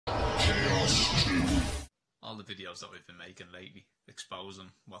all the videos that we've been making lately,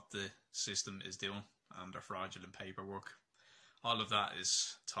 exposing what the system is doing and their fraudulent paperwork, all of that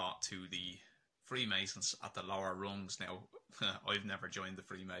is taught to the Freemasons at the lower rungs. Now, I've never joined the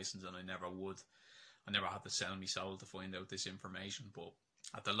Freemasons and I never would. I never had to sell my soul to find out this information, but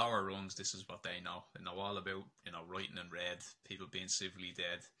at the lower rungs, this is what they know. They know all about, writing in red, people being civilly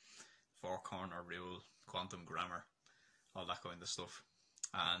dead, four-corner rule, quantum grammar, all that kind of stuff.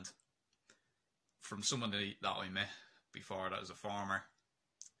 And from someone that I met before that was a former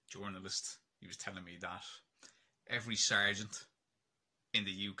journalist, he was telling me that every sergeant in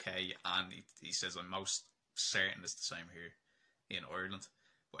the UK, and he says I'm most certain it's the same here in Ireland,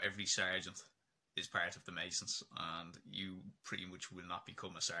 but every sergeant is part of the Masons, and you pretty much will not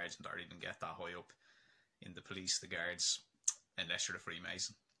become a sergeant or even get that high up in the police, the guards, unless you're a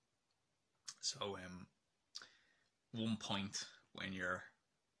Freemason. So one point when you're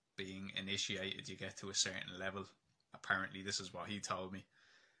being initiated, you get to a certain level. Apparently, this is what he told me.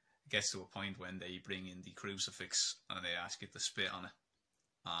 It gets to a point when they bring in the crucifix and they ask you to spit on it.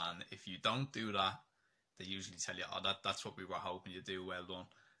 And if you don't do that, they usually tell you, oh, that's what we were hoping you do, well done.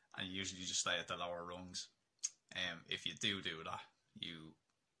 And you usually just stay at the lower rungs. If you do that, you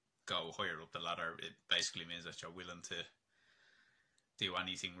go higher up the ladder. It basically means that you're willing to do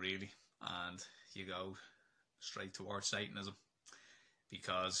anything, really. And you go straight towards Satanism.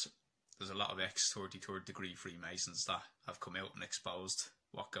 Because there's a lot of ex-33rd degree Freemasons that have come out and exposed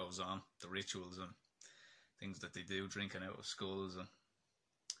what goes on, the rituals and things that they do, drinking out of skulls and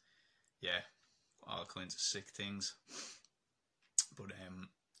yeah, all kinds of sick things. But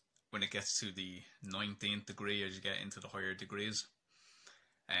when it gets to the 19th degree, as you get into the higher degrees,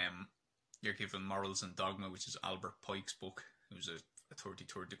 you're given Morals and Dogma, which is Albert Pike's book, who's a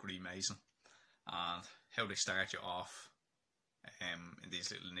 33rd degree Mason, and how they start you off in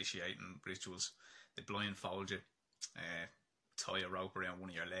these little initiating rituals. They blindfold you, tie a rope around one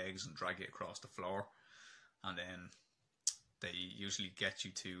of your legs and drag it across the floor, and then they usually get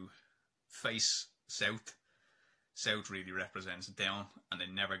you to face south. South really represents down, and they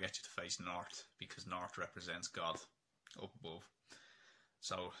never get you to face north, because north represents God up above.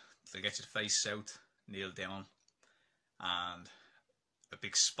 So they get you to face south, kneel down, and a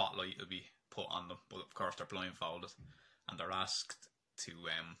big spotlight will be put on them, but of course they're blindfolded, and they're asked to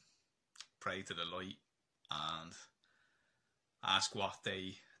pray to the light and ask what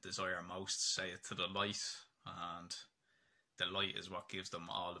they desire most, say it to the light, and the light is what gives them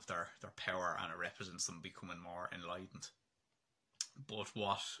all of their power, and it represents them becoming more enlightened. But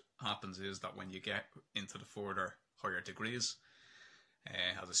what happens is that when you get into the further higher degrees,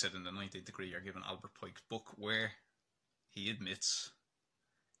 as I said, in the 19th degree, you're given Albert Pike's book, where he admits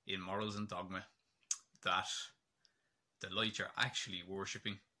in Morals and Dogma that the light you're actually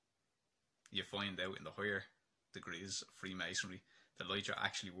worshipping, you find out in the higher degrees of Freemasonry, the light you're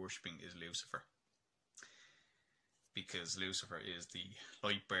actually worshipping is Lucifer. Because Lucifer is the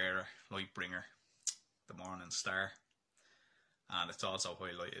light bearer, light bringer, the morning star. And it's also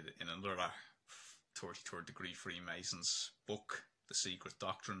highlighted in another 33rd degree Freemasons book, The Secret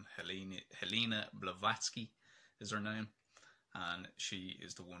Doctrine. Helena Blavatsky is her name, and she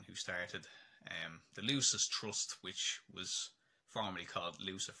is the one who started the Lucis Trust, which was formerly called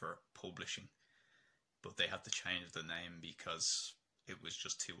Lucifer Publishing, but they had to change the name because it was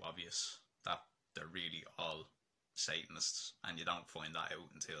just too obvious that they're really all Satanists, and you don't find that out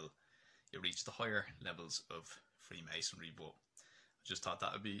until you reach the higher levels of Freemasonry. But I just thought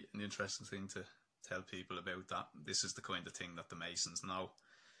that would be an interesting thing to tell people about, that this is the kind of thing that the Masons know,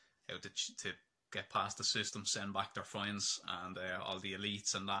 how to get past the system, send back their fines, and all the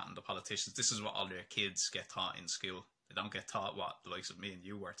elites and that, and the politicians. This is what all their kids get taught in school. They don't get taught what the likes of me and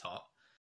you were taught.